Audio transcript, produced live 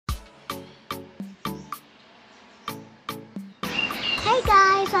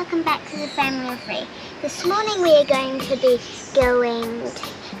welcome back to the Family of 3. This morning we are going to be going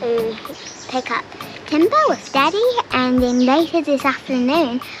to pick up timber with Daddy, and then later this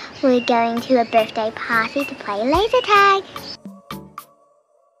afternoon we're going to a birthday party to play laser tag.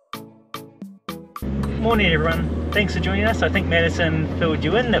 Morning everyone, thanks for joining us. I think Madison filled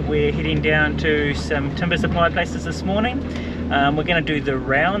you in that we're heading down to some timber supply places this morning. We're going to do the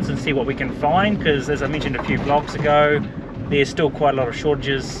rounds and see what we can find, because as I mentioned a few vlogs ago, there's still quite a lot of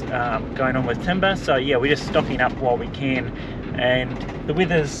shortages going on with timber. So yeah, we're just stocking up while we can, and the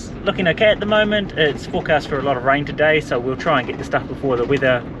weather's looking okay at the moment. It's forecast for a lot of rain today, so we'll try and get the stuff before the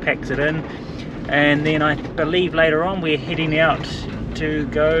weather packs it in. And then I believe later on we're heading out to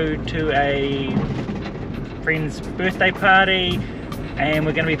go to a friend's birthday party, and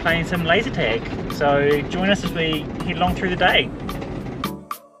we're going to be playing some laser tag. So join us as we head along through the day.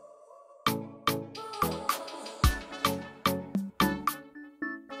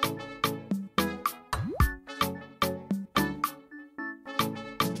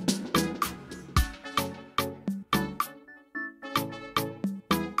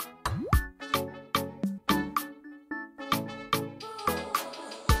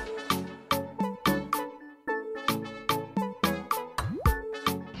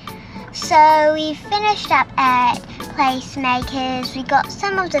 So we finished up at Placemakers. We got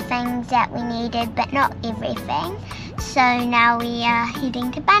some of the things that we needed, but not everything. So now we are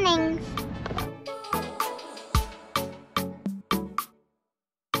heading to Bunnings.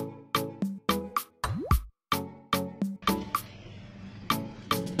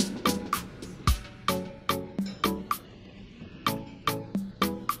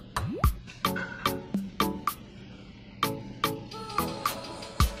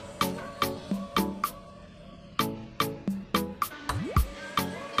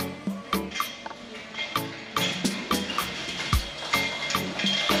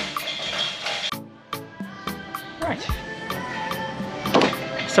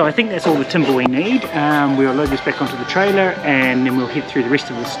 So I think that's all the timber we need. We'll load this back onto the trailer, and then we'll head through the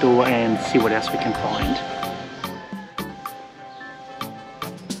rest of the store and see what else we can find.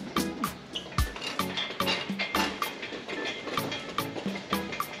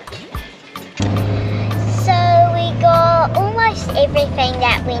 So we got almost everything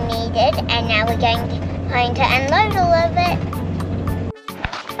that we needed, and now we're going to unload all of it.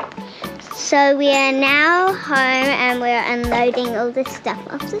 So we are now home and we're unloading all the stuff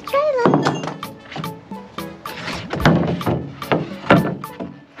off the trailer.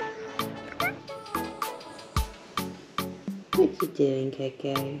 What you doing,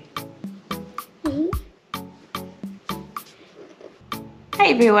 Coco?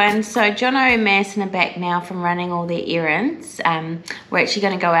 Hey everyone, so Jono and Madison are back now from running all their errands. We're actually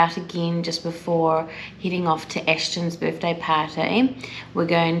going to go out again just before heading off to Ashtons' birthday party. We're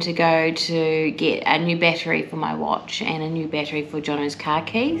going to go to get a new battery for my watch and a new battery for Jono's car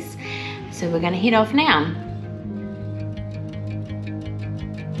keys. So we're going to head off now.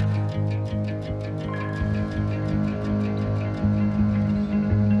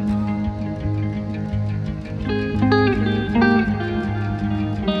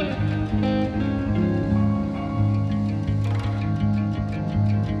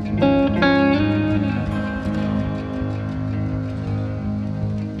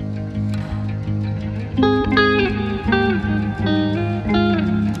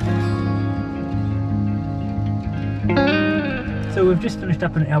 So we've just finished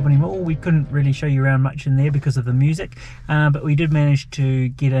up in Albany Mall. We couldn't really show you around much in there because of the music, but we did manage to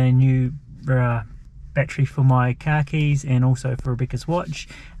get a new battery for my car keys and also for Rebecca's watch,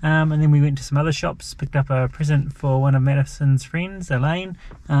 and then we went to some other shops, picked up a present for one of Madison's friends, Elaine,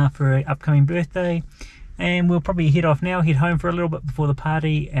 for her upcoming birthday, and we'll probably head off now, head home for a little bit before the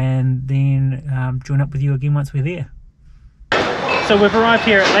party, and then join up with you again once we're there. So we've arrived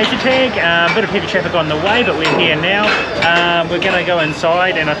here at Laser Tag, a bit of heavy traffic on the way, but we're here now. We're going to go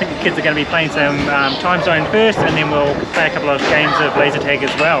inside, and I think the kids are going to be playing some Time Zone first, and then we'll play a couple of games of Laser Tag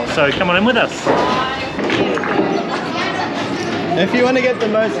as well. So come on in with us. If you want to get the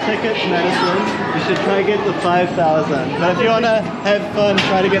most tickets, Madison, you should try to get the 5,000. But if you want to have fun,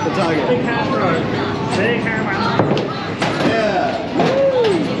 try to get the target. Big car bro. Big car bro. Yeah.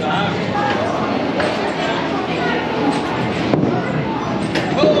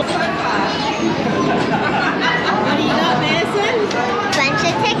 What do you got, Madison? Bunch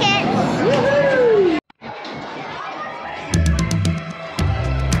of tickets.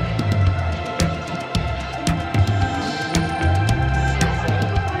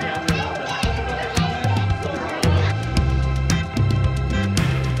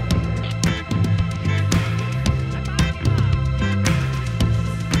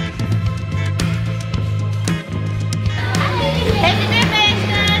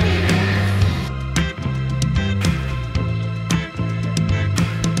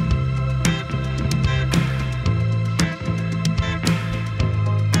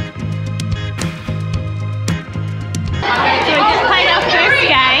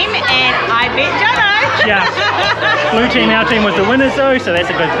 Just. Blue team, our team was the winners though, so that's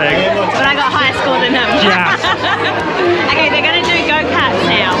a good thing. But I got higher score than him. Just. Okay, they're going to do go-karts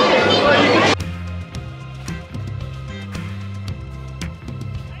now.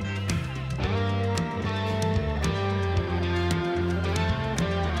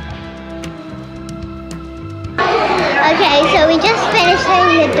 Okay, so we just finished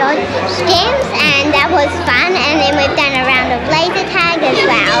doing the dodge games and that was fun, and then we've done a round of laser tag as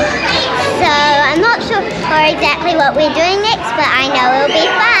well. So I'm not sure exactly what we're doing next, but I know it'll be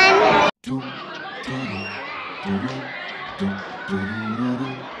fun.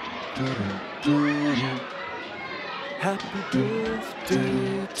 Happy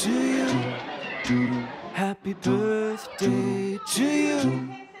birthday to you. Happy birthday to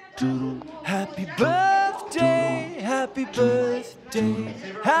you. Happy birthday, happy birthday,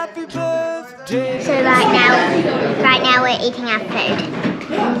 happy birthday. So right now we're eating our food.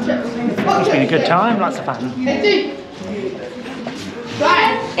 It's been a good time, lots of fun.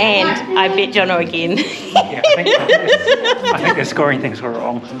 And I bet Jono again. Yeah, I think they're scoring things were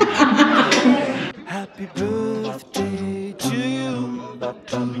wrong. Happy birthday to you.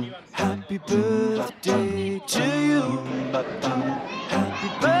 Happy birthday to you. Happy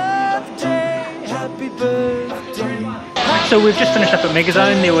birthday, happy birthday. So we've just finished up at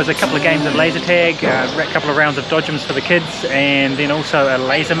Megazone. There was a couple of games of laser tag, a couple of rounds of dodgems for the kids, and then also a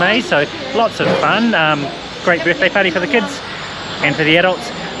laser maze. So lots of fun. Great birthday party for the kids and for the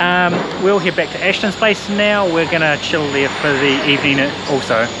adults. We'll head back to Ashtons place now. We're gonna chill there for the evening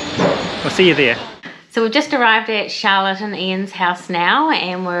also. We'll see you there. So we've just arrived at Charlotte and Ian's house now,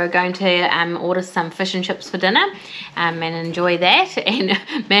 and we're going to order some fish and chips for dinner and enjoy that. And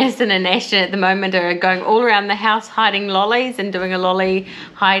Madison and Ashton at the moment are going all around the house hiding lollies and doing a lolly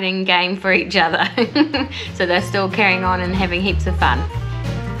hiding game for each other. So they're still carrying on and having heaps of fun.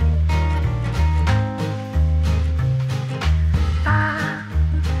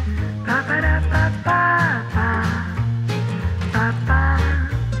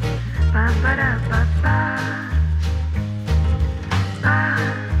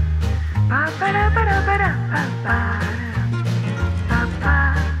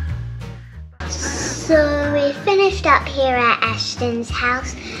 So we finished up here at Ashton's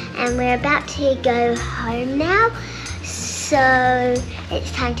house and we're about to go home now. So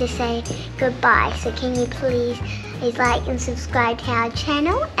it's time to say goodbye. So can you please like and subscribe to our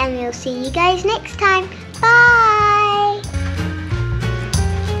channel, and we'll see you guys next time.